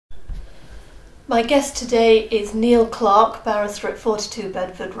My guest today is Neil Clark, barrister at 42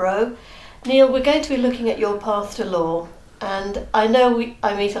 Bedford Row. Neil, we're going to be looking at your path to law, and I know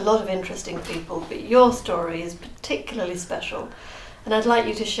I meet a lot of interesting people, but your story is particularly special, and I'd like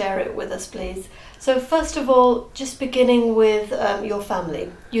you to share it with us, please. So first of all, just beginning with your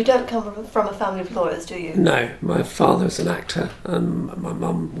family. You don't come from a family of lawyers, do you? No, my father was an actor, and my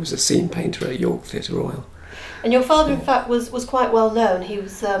mum was a scene painter at York Theatre Royal. And your father, in fact, was quite well known. He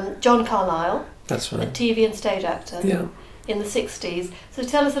was John Carlyle. That's right. A TV and stage actor. Yeah. In the 60s. So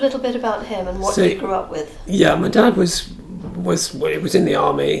tell us a little bit about him and what you grew up with. Yeah, my dad was in the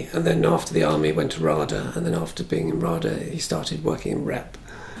army, and then after the army went to RADA, and then after being in RADA he started working in rep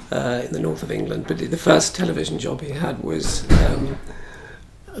in the north of England. But the first television job he had was,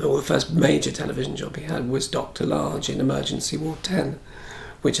 or the first major television job he had was Dr. Large in Emergency Ward 10,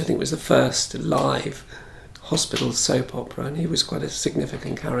 which I think was the first live hospital soap opera, and he was quite a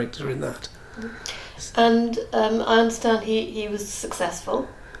significant character in that. And I understand he was successful,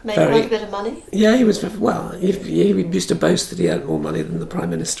 made quite a bit of money. Yeah, he was. Well, he used to boast that he earned more money than the Prime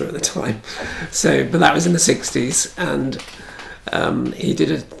Minister at the time. But that was in the 60s, and he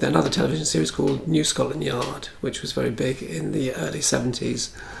did another television series called New Scotland Yard, which was very big in the early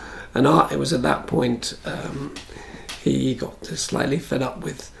 70s. And it was at that point he got slightly fed up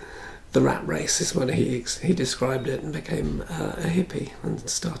with the rat race, is when he described it, and became a hippie and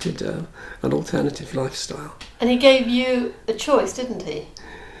started an alternative lifestyle. And he gave you a choice, didn't he?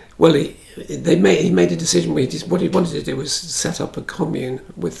 Well, he made a decision where what he wanted to do was set up a commune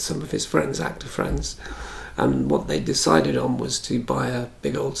with some of his friends, actor friends, and what they decided on was to buy a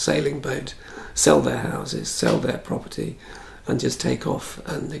big old sailing boat, sell their houses, sell their property, and just take off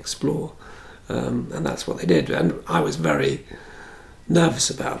and explore. And that's what they did. And I was very nervous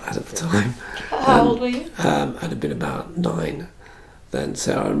about that at the time. How old were you? I'd have been about 9 then,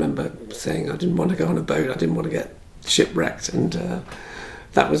 so I remember saying I didn't want to go on a boat, I didn't want to get shipwrecked, and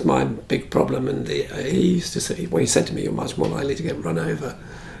that was my big problem. And he used to say, well, he said to me, you're much more likely to get run over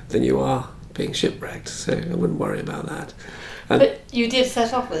than you are being shipwrecked, so I wouldn't worry about that. But you did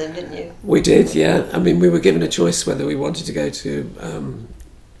set off with him, didn't you? We did, yeah. I mean, we were given a choice whether we wanted to go to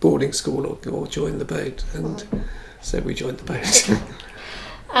boarding school or join the boat, and so we joined the boat.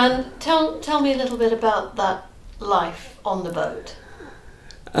 And tell me a little bit about that life on the boat.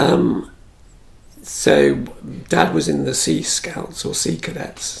 So Dad was in the Sea Scouts or Sea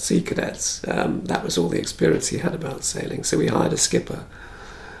Cadets. That was all the experience he had about sailing. So we hired a skipper,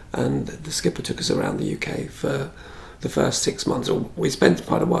 and the skipper took us around the UK for the first 6 months. We spent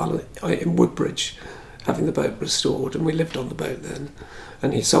quite a while in Woodbridge having the boat restored, and we lived on the boat then.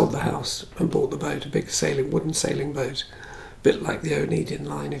 And he sold the house and bought the boat, a big wooden sailing boat, a bit like the Oneidin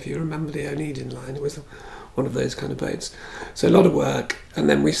line, if you remember the Oneidin line. It was one of those kind of boats. So a lot of work, and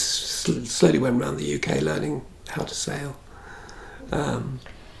then we slowly went around the UK learning how to sail. And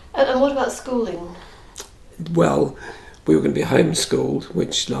what about schooling? Well, we were going to be homeschooled,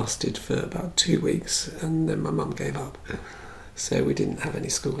 which lasted for about 2 weeks, and then my mum gave up. So we didn't have any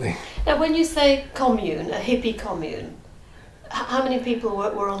schooling. Now, when you say commune, a hippie commune, how many people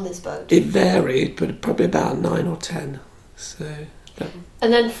were on this boat? It varied, but probably about 9 or 10. So.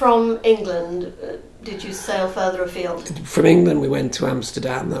 And then from England, did you sail further afield? From England, we went to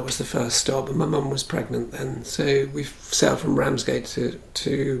Amsterdam. That was the first stop, and my mum was pregnant then, so we sailed from Ramsgate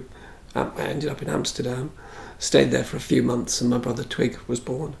to I ended up in Amsterdam. Stayed there for a few months, and my brother Twig was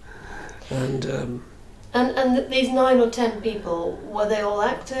born. And these 9 or 10 people, were they all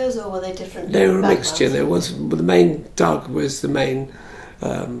actors or were they different? They were a mixture. Doug was the main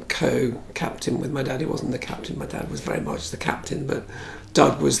co-captain with my dad. He wasn't the captain. My dad was very much the captain, but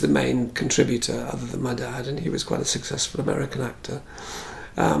Doug was the main contributor other than my dad, and he was quite a successful American actor.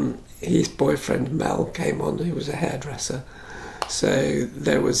 His boyfriend Mel came on, who was a hairdresser. So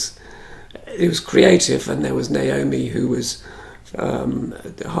it was creative, and there was Naomi, who was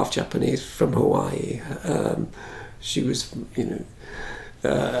half Japanese from Hawaii. She was,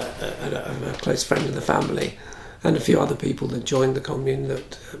 a close friend of the family, and a few other people that joined the commune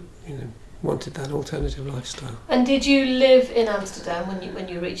that wanted that alternative lifestyle. And did you live in Amsterdam when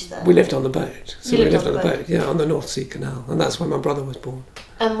you reached there? We lived on the boat. So we lived on the boat, yeah, on the North Sea Canal, and that's where my brother was born.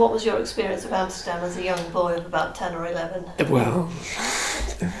 And what was your experience of Amsterdam as a young boy of about 10 or 11? Well,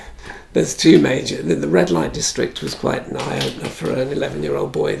 there's two major. The red light district was quite an eye-opener for an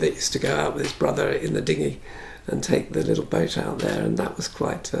 11-year-old boy that used to go out with his brother in the dinghy and take the little boat out there, and that was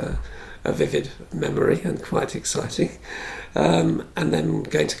quite a vivid memory and quite exciting. And then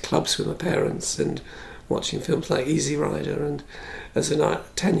going to clubs with my parents and watching films like Easy Rider, and as a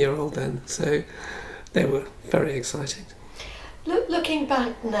 10-year-old then, so they were very exciting. Looking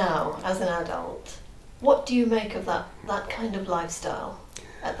back now as an adult, what do you make of that kind of lifestyle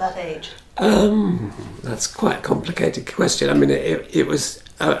at that age? That's quite a complicated question. I mean, it was.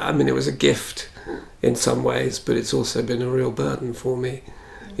 I mean, it was a gift in some ways, but it's also been a real burden for me.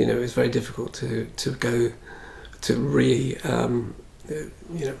 You know, it was very difficult to go to be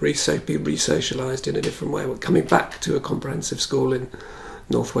re-socialised in a different way. Coming back to a comprehensive school in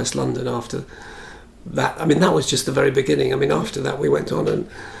northwest London after that, I mean, that was just the very beginning. I mean, after that we went on and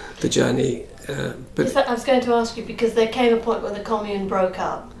the journey. But I was going to ask you, because there came a point when the commune broke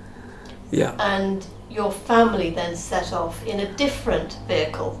up. Yeah. And your family then set off in a different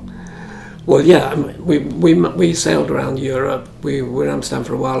vehicle. Well, yeah, I mean, we sailed around Europe. We were in Amsterdam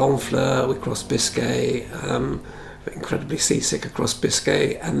for a while, Honfleur, we crossed Biscay, incredibly seasick across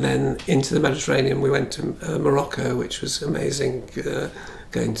Biscay, and then into the Mediterranean. We went to Morocco, which was amazing,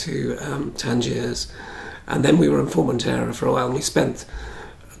 going to Tangiers, and then we were in Formentera for a while, and we spent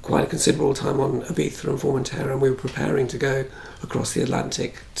quite a considerable time on Ibiza and Formentera, and we were preparing to go across the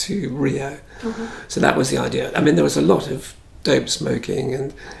Atlantic to Rio. Mm-hmm. So that was the idea. I mean, there was a lot of dope smoking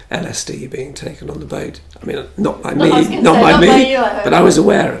and LSD being taken on the boat. I mean, not by me, but I was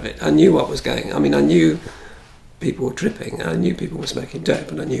aware of it. I knew what was going on. I mean, I knew people were tripping, I knew people were smoking dope,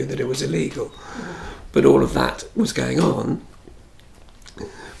 and I knew that it was illegal. Mm-hmm. But all of that was going on.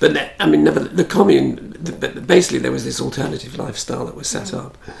 But I mean, the commune, basically there was this alternative lifestyle that was set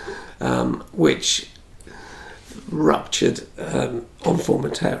up, which ruptured on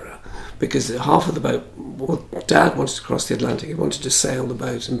Formentera, because half of the boat, well, Dad wanted to cross the Atlantic, he wanted to sail the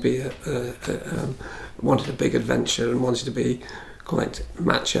boat and be wanted a big adventure and wanted to be quite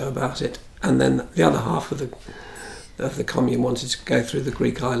macho about it, and then the other half of the commune wanted to go through the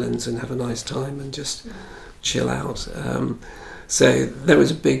Greek islands and have a nice time and just chill out. So there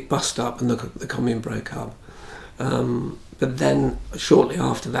was a big bust up and the commune broke up. But then shortly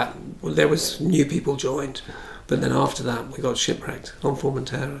after that, well, there was new people joined. But then after that, we got shipwrecked on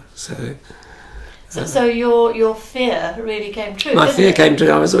Formentera. So your fear really came true. My fear came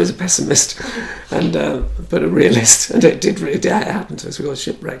true. I was always a pessimist, and but a realist, and it happened to us. We got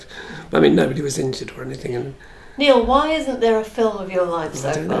shipwrecked. But I mean, nobody was injured or anything. And Neil, why isn't there a film of your life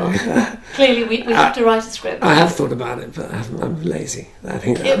so far? Clearly, we have to write a script. I have thought about it, but I'm lazy. I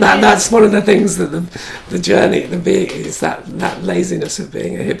think that's one of the things that the journey, is that laziness of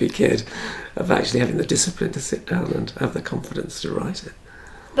being a hippie kid, of actually having the discipline to sit down and have the confidence to write it.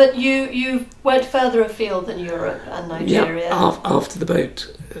 But you went further afield than Europe and Nigeria. Yeah, after the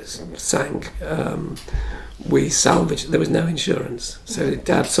boat sank, we salvaged. There was no insurance, so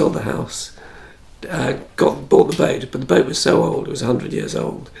Dad sold the house. Bought the boat, but the boat was so old, it was 100 years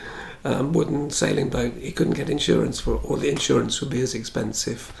old, wooden sailing boat, he couldn't get insurance for it, or the insurance would be as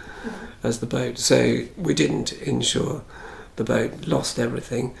expensive as the boat, so we didn't insure the boat, lost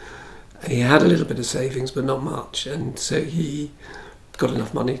everything. He had a little bit of savings, but not much, and so he got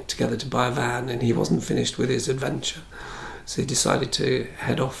enough money together to buy a van, and he wasn't finished with his adventure, so he decided to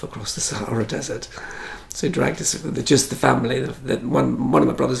head off across the Sahara Desert. So he dragged us, just the family. One of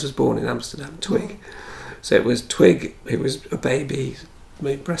my brothers was born in Amsterdam, Twig. So it was Twig, who was a baby,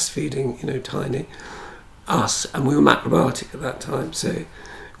 breastfeeding, tiny, us, and we were macrobiotic at that time. So it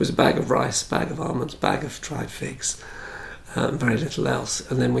was a bag of rice, bag of almonds, bag of dried figs, very little else.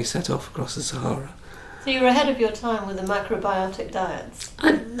 And then we set off across the Sahara. So you were ahead of your time with the macrobiotic diets?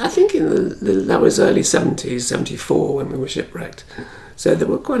 I think that was early 70s, 74 when we were shipwrecked. So there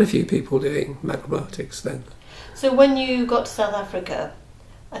were quite a few people doing macrobiotics then. So when you got to South Africa,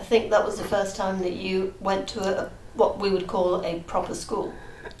 I think that was the first time that you went to what we would call a proper school.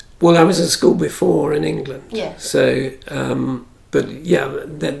 Well, I was at school before in England. Yeah. So, but yeah,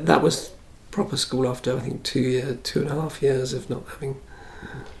 that was proper school after, I think, 2.5 years of not having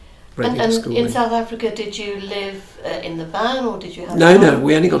regular schooling. And in South Africa, did you live in the van, or did you have... No,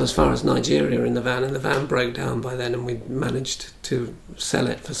 we only got as far as Nigeria in the van, and the van broke down by then, and we managed to sell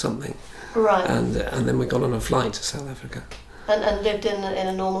it for something. Right. And then we got on a flight to South Africa. And lived in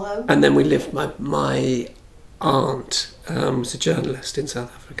a normal home? And then we lived, my aunt was a journalist in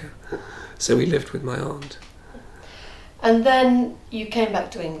South Africa, so we lived with my aunt. And then you came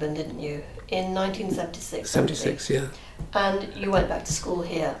back to England, didn't you, in 1976? 76, yeah. And you went back to school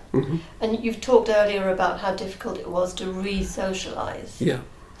here. Mm-hmm. And you've talked earlier about how difficult it was to re-socialise. Yeah.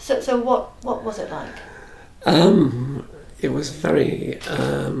 So what was it like? It was very...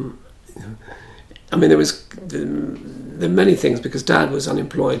 I mean, there were many things, because Dad was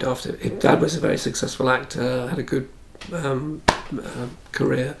unemployed after... Dad was a very successful actor, had a good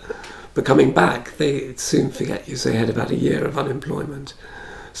career. But coming back, they soon forget you, so he had about a year of unemployment.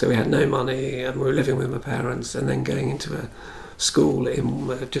 So we had no money, and we were living with my parents, and then going into a school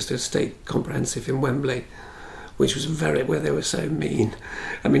in just a state comprehensive in Wembley, which was where they were so mean.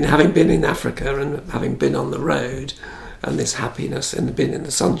 I mean, having been in Africa and having been on the road and this happiness and been in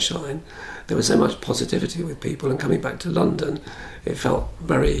the sunshine, there was so much positivity with people, and coming back to London, it felt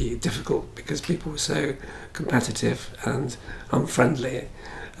very difficult because people were so competitive and unfriendly,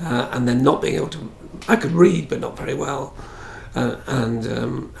 and then not being able to... I could read, but not very well,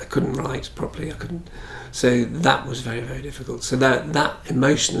 and I couldn't write properly. I couldn't... So that was very, very difficult. So that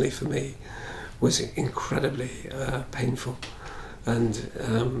emotionally for me was incredibly painful, and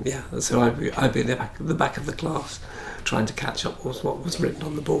so I'd be at the back of the class trying to catch up with what was written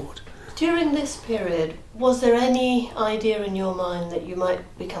on the board. During this period, was there any idea in your mind that you might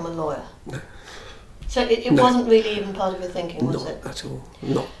become a lawyer? No. So it No. wasn't really even part of your thinking, was Not it? at all.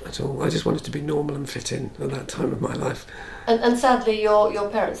 Not at all. I just wanted to be normal and fit in at that time of my life. And sadly, your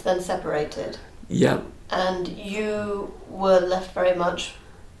parents then separated, Yeah. and you were left very much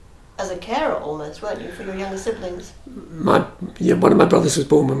as a carer almost, weren't you, for your younger siblings? One of my brothers was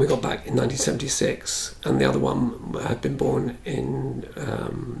born when we got back in 1976, and the other one had been born in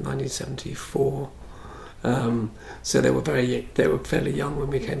 1974. So they were fairly young when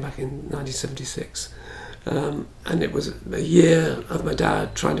we came back in 1976, and it was a year of my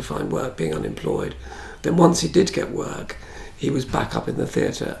dad trying to find work, being unemployed. Then once he did get work, he was back up in the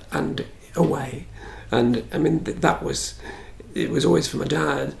theatre and away, and I mean it was always for my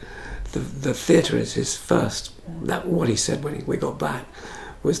dad. The theatre is his first. What he said when we got back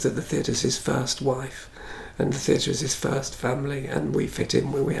was that the theatre is his first wife, and the theatre is his first family, and we fit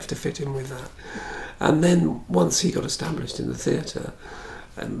in. We have to fit in with that. And then once he got established in the theatre,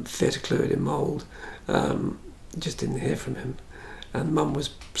 theatre cleared in Mould, just didn't hear from him, and Mum was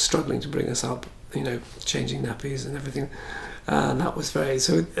struggling to bring us up, changing nappies and everything. That was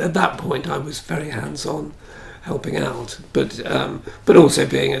so at that point I was very hands-on, helping out, but also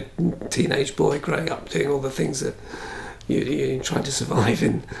being a teenage boy growing up, doing all the things that you try to survive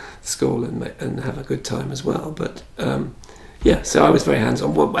in school and have a good time as well. But so I was very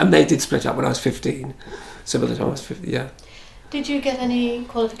hands-on, and they did split up when I was 15. So by the time I was 50, yeah. Did you get any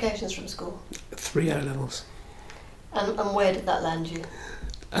qualifications from school? 3 O-levels. And where did that land you?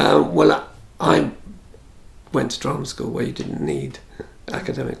 I went to drama school where you didn't need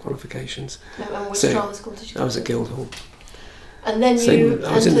academic qualifications. And which drama school did you go I was at to? Guildhall. And then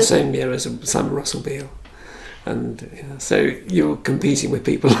I was in the same year as Simon Russell Beale, and so you were competing with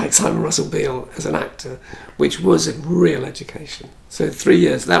people like Simon Russell Beale as an actor, which was a real education. So 3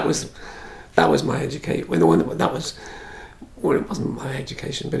 years, that was my education. It wasn't my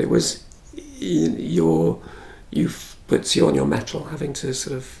education, but it was puts you on your mettle, having to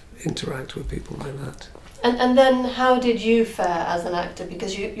sort of interact with people like that. And then how did you fare as an actor?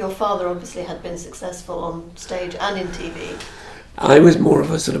 Because your father obviously had been successful on stage and in TV. I was more of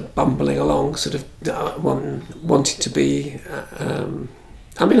a sort of bumbling along, sort of wanting to be...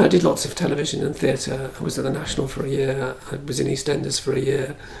 I did lots of television and theatre. I was at the National for a year. I was in EastEnders for a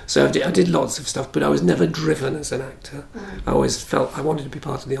year. So I did lots of stuff, but I was never driven as an actor. Mm. I always felt I wanted to be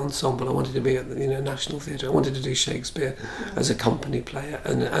part of the ensemble. I wanted to be at the National Theatre. I wanted to do Shakespeare as a company player,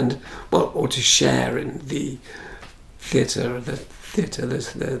 or to share in the theatre,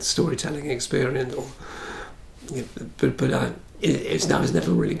 the storytelling experience. But I was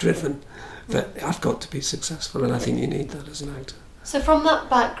never really driven that I've got to be successful, and I think you need that as an actor. So from that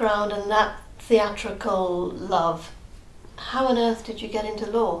background and that theatrical love, how on earth did you get into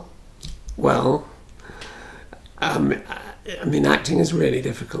law? Well, acting is really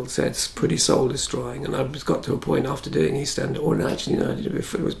difficult, so it's pretty soul destroying, and I got to a point after doing EastEnders,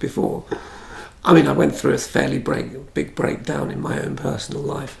 it was before. I went through a fairly big breakdown in my own personal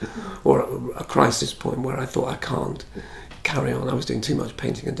life, or a crisis point where I thought I can't carry on. I was doing too much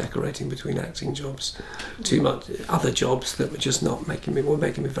painting and decorating between acting jobs, too much other jobs that were just not making me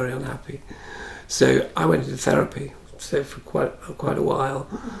very unhappy. So I went into therapy, for quite a while,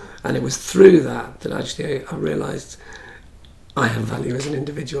 and it was through that actually I realised I have value as an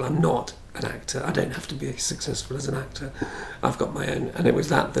individual. I'm not an actor. I don't have to be successful as an actor. I've got my own, and it was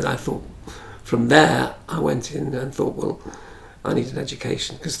that I thought. From there, I went in and thought, well, I need an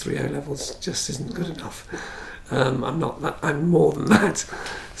education because 3 O-levels just isn't good enough. I'm not that. I'm more than that.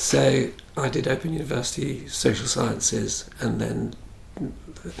 So I did Open University Social Sciences, and then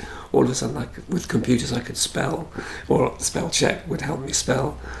all of a sudden, with computers, I could spell, or spell check would help me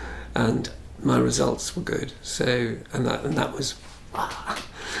spell, and my results were good. So that was.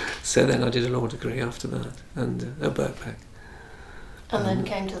 So then I did a law degree after that, and at Birkbeck. And then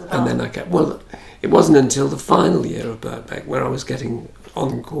came to the bar. And then it wasn't until the final year of Birkbeck, where I was getting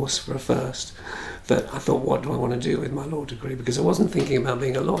on course for a first, But I thought, what do I want to do with my law degree? Because I wasn't thinking about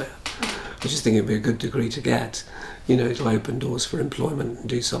being a lawyer. I was just thinking it'd be a good degree to get, you know, to open doors for employment and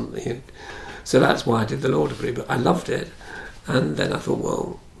do something. So that's why I did the law degree, but I loved it. And then I thought,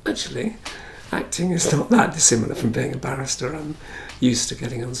 well, actually, acting is not that dissimilar from being a barrister. I'm used to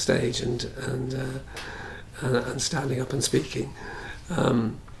getting on stage and standing up and speaking.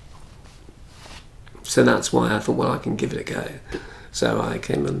 So that's why I thought, well, I can give it a go. So I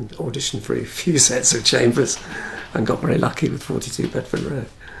came and auditioned for a few sets of Chambers and got very lucky with 42 Bedford Row.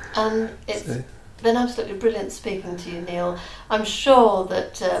 And it's been absolutely brilliant speaking to you, Neil. I'm sure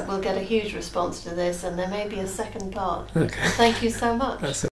that we'll get a huge response to this, and there may be a second part. Okay. Thank you so much.